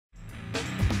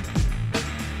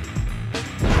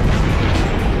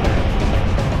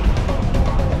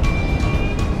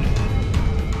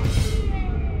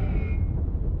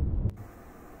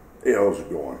how's it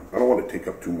going? I don't want to take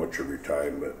up too much of your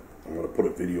time, but I'm going to put a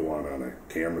video on a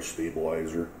camera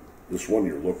stabilizer. This one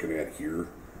you're looking at here,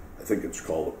 I think it's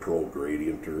called a Pro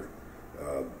Gradienter.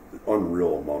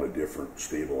 Unreal amount of different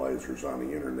stabilizers on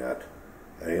the internet.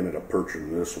 I ended up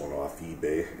purchasing this one off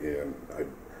eBay, and I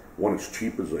went as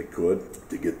cheap as I could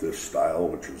to get this style,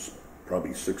 which is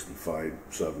probably $65,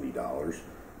 $70.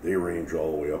 They range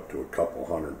all the way up to a couple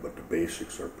hundred, but the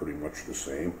basics are pretty much the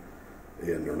same,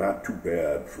 and they're not too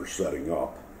bad for setting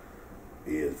up.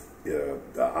 The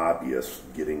obvious,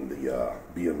 getting the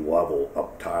being level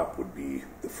up top would be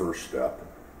the first step,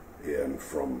 and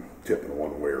from tipping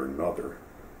one way or another,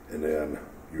 and then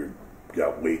you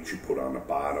got weights you put on the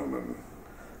bottom and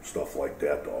stuff like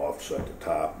that to offset the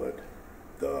top. But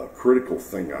the critical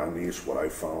thing on these, what I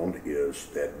found, is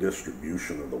that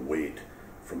distribution of the weight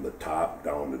from the top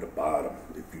down to the bottom.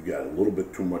 If you got a little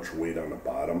bit too much weight on the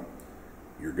bottom,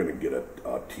 you're going to get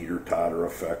a teeter-totter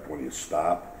effect when you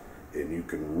stop, and you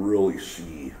can really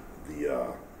see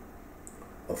the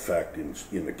effect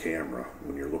in the camera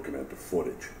when you're looking at the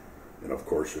footage. And of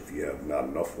course, if you have not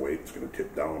enough weight, it's going to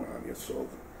tip down on you. So,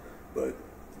 but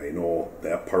I know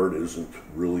that part isn't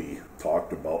really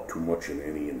talked about too much in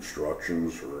any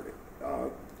instructions or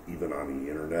even on the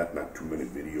internet. Not too many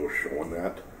videos showing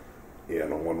that.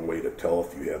 And one way to tell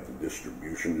if you have the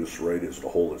distribution just right is to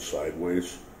hold it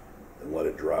sideways and let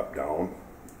it drop down.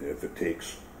 And if it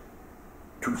takes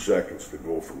 2 seconds to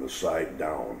go from the side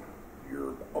down,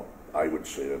 you're up, I would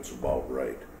say that's about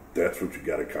right. That's what you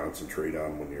got to concentrate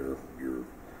on when you're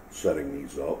setting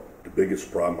these up. The biggest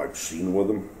problem I've seen with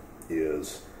them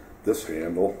is this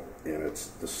handle, and it's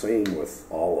the same with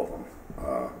all of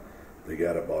them. They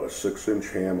got about a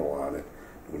 6-inch handle on it.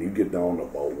 When you get down to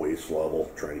about waist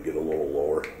level, trying to get a little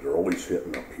lower, they're always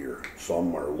hitting up here.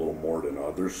 Some are a little more than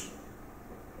others,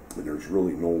 and there's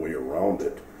really no way around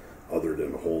it other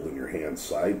than holding your hand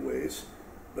sideways.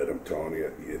 But I'm telling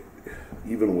you,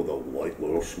 even with a light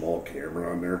little small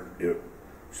camera on there, it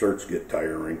starts to get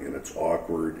tiring, and it's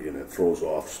awkward, and it throws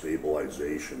off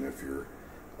stabilization if you're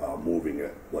moving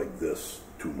it like this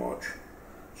too much.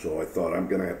 So I thought I'm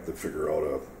going to have to figure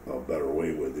out a better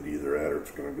way with it. Either that or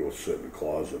it's going to go sit in the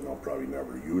closet and I'll probably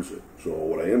never use it. So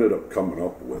what I ended up coming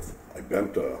up with, I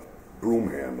bent a broom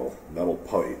handle, metal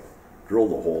pipe,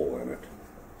 drilled a hole in it,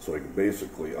 so I can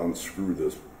basically unscrew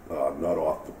this nut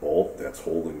off the bolt that's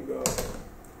holding the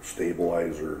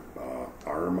stabilizer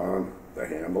arm on the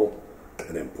handle,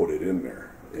 and then put it in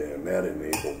there. And that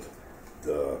enabled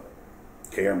the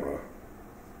camera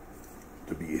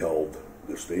to be held,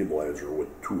 the stabilizer, with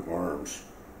 2 arms,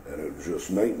 and it was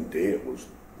just night and day. It was,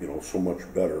 you know, so much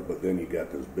better. But then you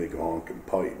got this big honking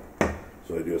pipe.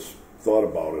 So I just thought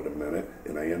about it a minute,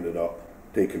 and I ended up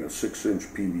taking a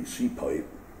 6-inch PVC pipe,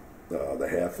 the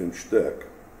 1/2-inch thick,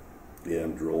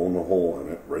 and drilling a hole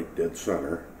in it right dead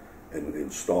center and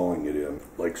installing it in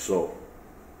like so.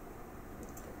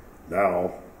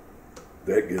 Now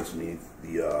that gives me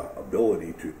the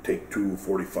ability to take 2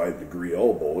 45-degree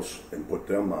elbows and put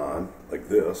them on like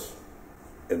this,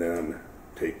 and then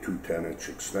take 2 10-inch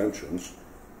extensions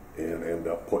and end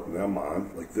up putting them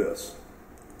on like this.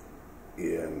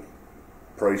 And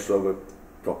price of it,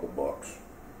 a couple bucks.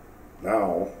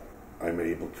 Now I'm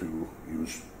able to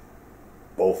use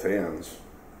both hands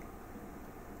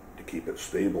to keep it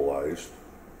stabilized,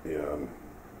 and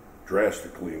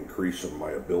drastically increasing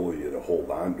my ability to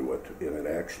hold on to it, and it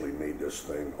actually made this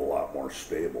thing a lot more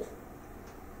stable.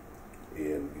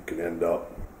 And you can end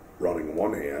up running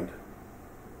one hand,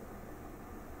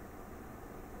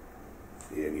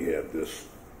 and you have this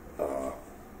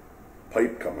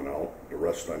pipe coming out to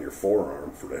rest on your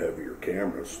forearm for the heavier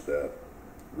cameras. That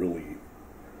really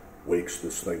wakes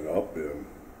this thing up,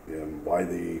 and why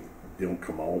they don't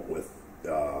come out with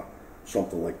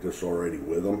something like this already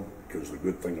with them, because the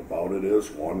good thing about it is,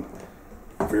 one,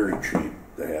 very cheap,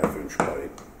 the 1/2-inch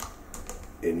pipe,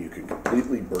 and you can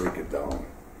completely break it down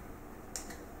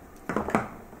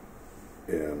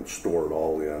and store it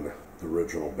all in the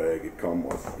original bag it come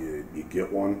with. You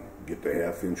get one, get the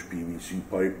 1/2-inch PVC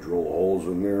pipe, drill holes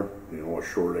in there, you know, a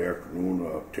short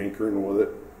afternoon tinkering with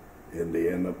it, and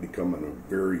they end up becoming a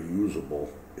very usable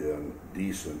and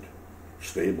decent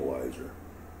stabilizer.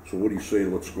 So what do you say,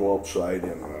 let's go outside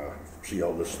and see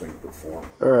how this thing performs.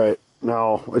 Alright,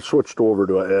 now I switched over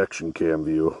to an action cam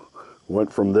view.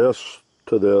 Went from this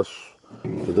to this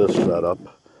to this setup,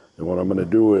 and what I'm going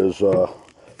to do is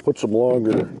put some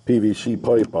longer PVC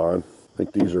pipe on. I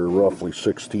think these are roughly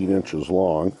 16 inches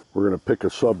long. We're going to pick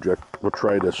a subject. We'll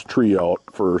try this tree out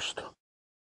first.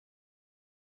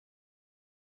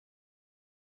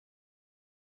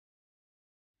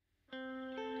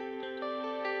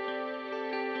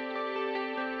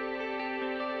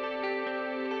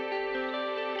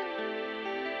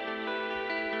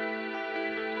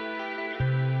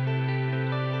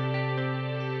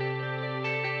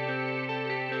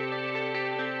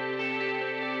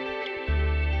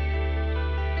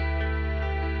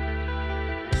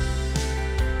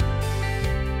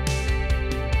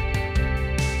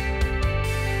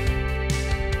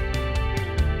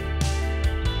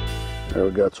 There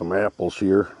we got some apples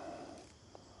here.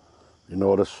 You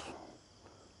notice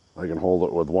I can hold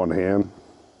it with one hand,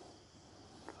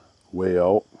 way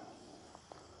out.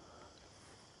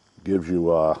 Gives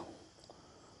you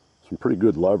some pretty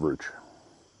good leverage.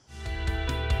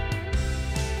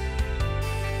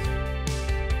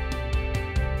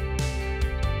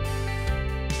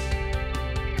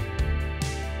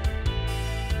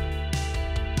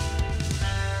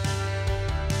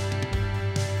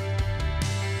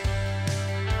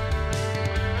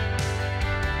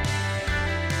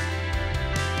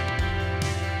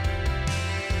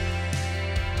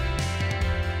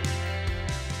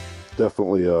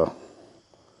 Definitely a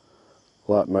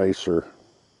lot nicer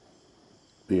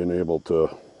being able to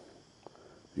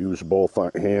use both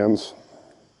hands,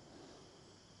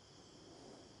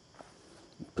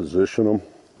 position them.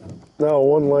 Now,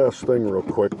 one last thing real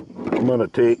quick. I'm going to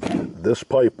take this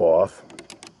pipe off,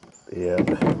 and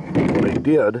what I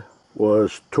did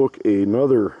was took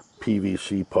another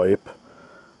PVC pipe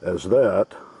as that,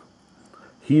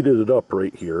 heated it up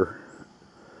right here,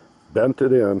 bent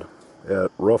it in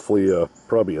at roughly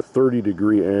probably a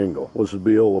 30-degree angle. Was to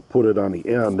be able to put it on the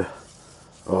end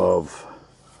of,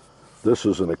 this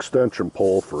is an extension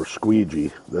pole for a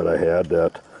squeegee that I had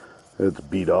that it's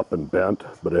beat up and bent,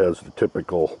 but it has the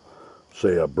typical,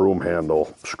 say, a broom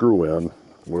handle screw in,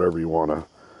 whatever you want to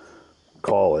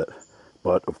call it.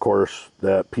 But of course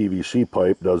that PVC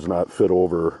pipe does not fit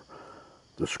over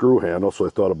the screw handle, so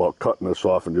I thought about cutting this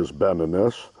off and just bending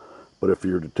this. But if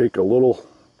you were to take a little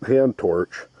hand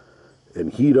torch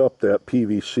and heat up that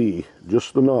PVC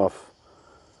just enough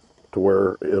to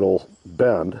where it'll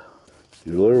bend,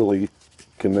 you literally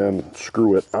can then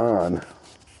screw it on,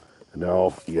 and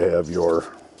now you have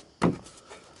your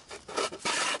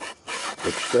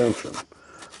extension.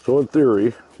 So in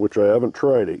theory, which I haven't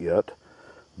tried it yet,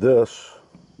 this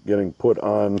getting put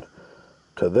on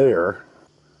to there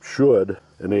should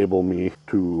enable me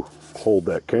to hold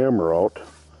that camera out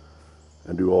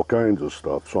and do all kinds of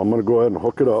stuff. So I'm going to go ahead and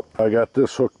hook it up. I got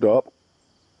this hooked up,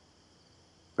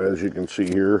 as you can see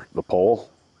here, the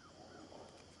pole,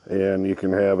 and you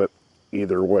can have it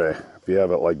either way. If you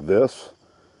have it like this,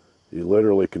 you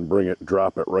literally can bring it,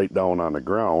 drop it right down on the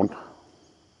ground.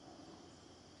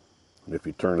 And if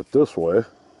you turn it this way,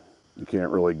 you can't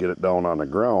really get it down on the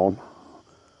ground,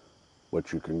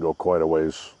 but you can go quite a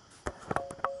ways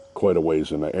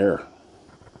in the air.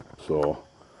 So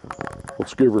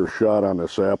let's give her a shot on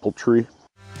this apple tree.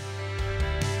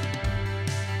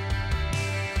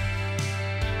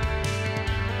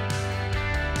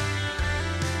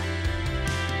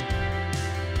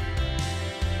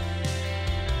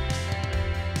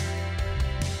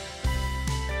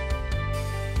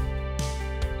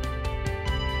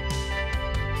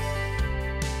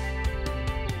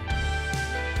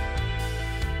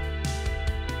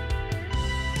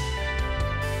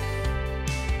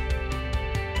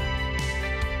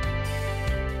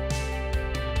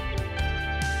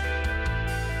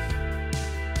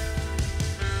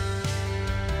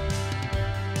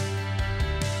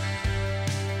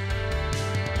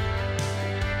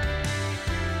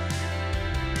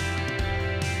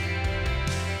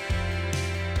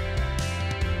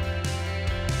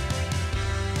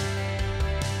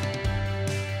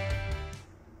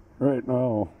 Right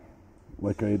now,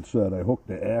 like I had said, I hooked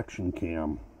the action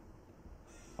cam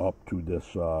up to this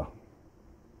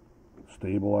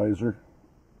stabilizer,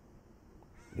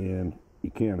 and you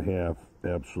can't have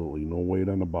absolutely no weight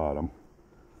on the bottom,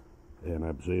 and I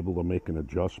was able to make an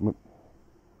adjustment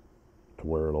to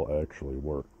where it'll actually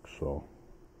work, so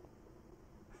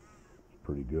it's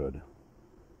pretty good.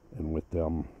 And with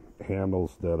them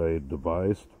handles that I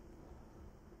devised,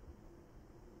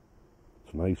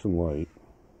 it's nice and light.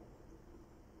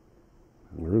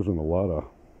 There isn't a lot of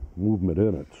movement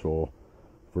in it, so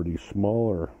for these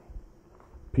smaller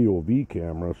POV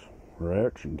cameras or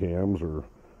action cams, or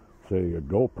say a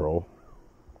GoPro,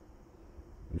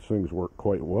 these things work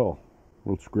quite well.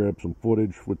 Let's grab some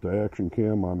footage with the action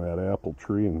cam on that apple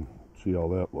tree and see how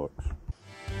that looks.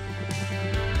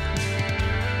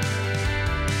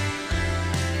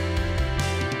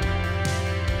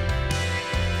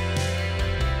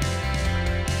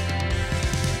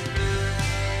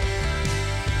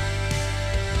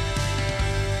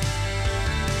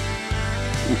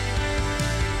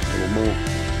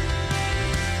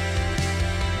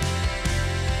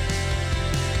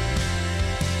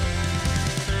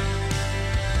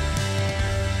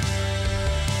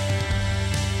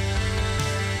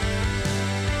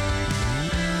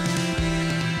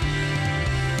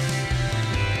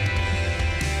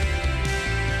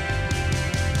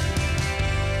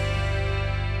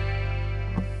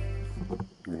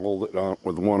 hold it on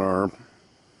with one arm,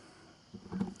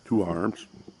 2 arms.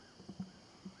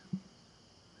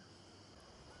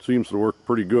 Seems to work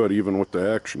pretty good even with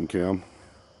the action cam.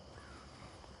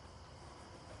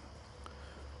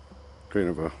 Kind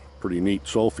of a pretty neat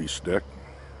selfie stick.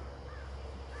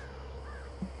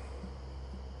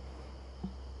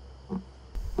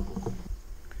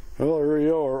 Well, there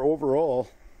you are. Overall,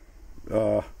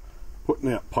 putting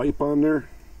that pipe on there,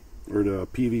 or the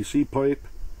PVC pipe,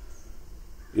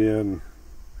 and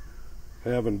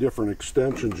having different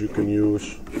extensions you can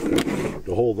use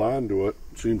to hold on to it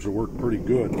seems to work pretty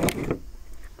good.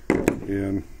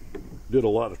 And did a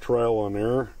lot of trial on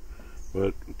there,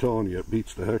 but I'm telling you, it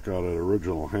beats the heck out of the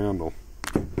original handle.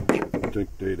 I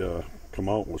think they'd come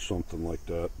out with something like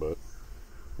that, but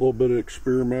a little bit of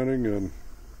experimenting and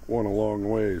went a long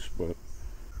ways. But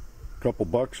a couple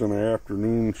bucks in the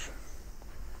afternoons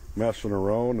messing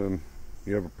around and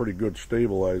you have a pretty good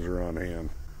stabilizer on hand.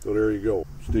 So there you go,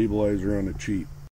 stabilizer on the cheap.